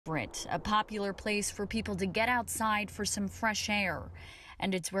A popular place for people to get outside for some fresh air.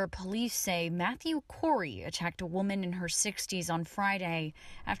 And it's where police say Matthew Corey attacked a woman in her 60s on Friday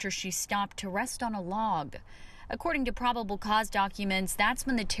after she stopped to rest on a log. According to probable cause documents, that's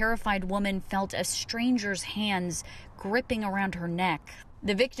when the terrified woman felt a stranger's hands gripping around her neck.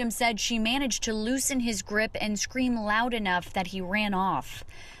 The victim said she managed to loosen his grip and scream loud enough that he ran off.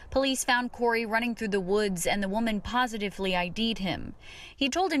 Police found Corey running through the woods, and the woman positively ID'd him. He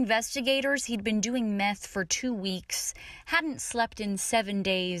told investigators he'd been doing meth for 2 weeks, hadn't slept in 7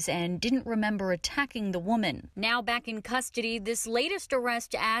 days, and didn't remember attacking the woman. Now back in custody, this latest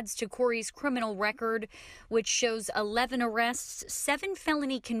arrest adds to Corey's criminal record, which shows 11 arrests, 7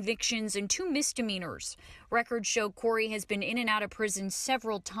 felony convictions, and 2 misdemeanors. Records show Corey has been in and out of prison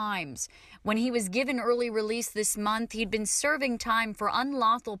several times. When he was given early release this month, he'd been serving time for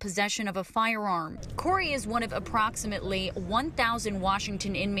unlawful possession of a firearm. Corey is one of approximately 1,000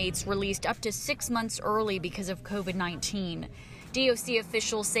 Washington inmates released up to 6 months early because of COVID-19. DOC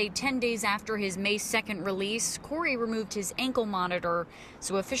officials say 10 days after his May 2nd release, Corey removed his ankle monitor,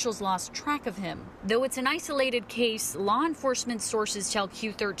 so officials lost track of him. Though it's an isolated case, law enforcement sources tell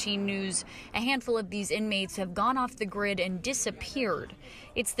Q13 News a handful of these inmates have gone off the grid and disappeared.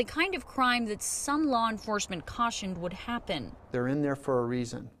 It's the kind of crime that some law enforcement cautioned would happen. They're in there for a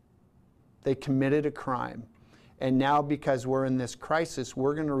reason. They committed a crime. And now, because we're in this crisis,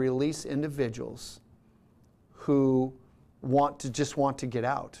 we're going to release individuals who want to get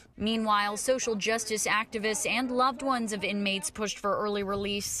out. Meanwhile, social justice activists and loved ones of inmates pushed for early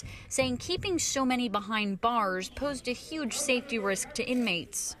release, saying keeping so many behind bars posed a huge safety risk to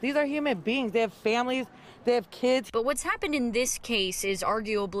inmates. These are human beings. They have families. They have kids. But what's happened in this case is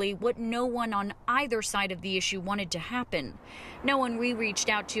arguably what no one on either side of the issue wanted to happen. No one we reached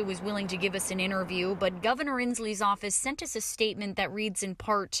out to was willing to give us an interview, but Governor Inslee's office sent us a statement that reads in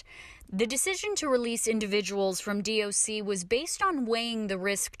part, "The decision to release individuals from DOC was based on weighing the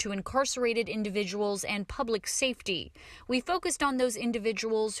risk to incarcerated individuals and public safety. We focused on those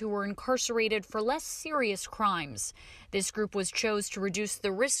individuals who were incarcerated for less serious crimes. This group was chosen to reduce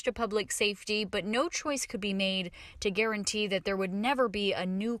the risk to public safety, but no choice could be made to guarantee that there would never be a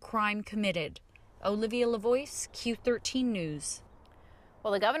new crime committed." Olivia Lavoie, Q13 News.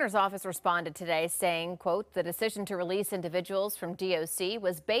 Well, the governor's office responded today saying, quote, "The decision to release individuals from DOC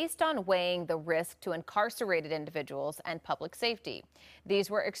was based on weighing the risk to incarcerated individuals and public safety. These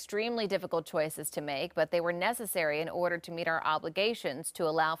were extremely difficult choices to make, but they were necessary in order to meet our obligations to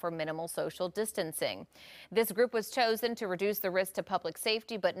allow for minimal social distancing. This group was chosen to reduce the risk to public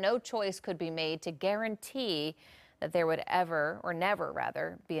safety, but no choice could be made to guarantee that there would ever, or never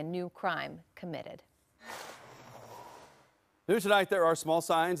rather, be a new crime committed." News tonight, there are small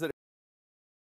signs that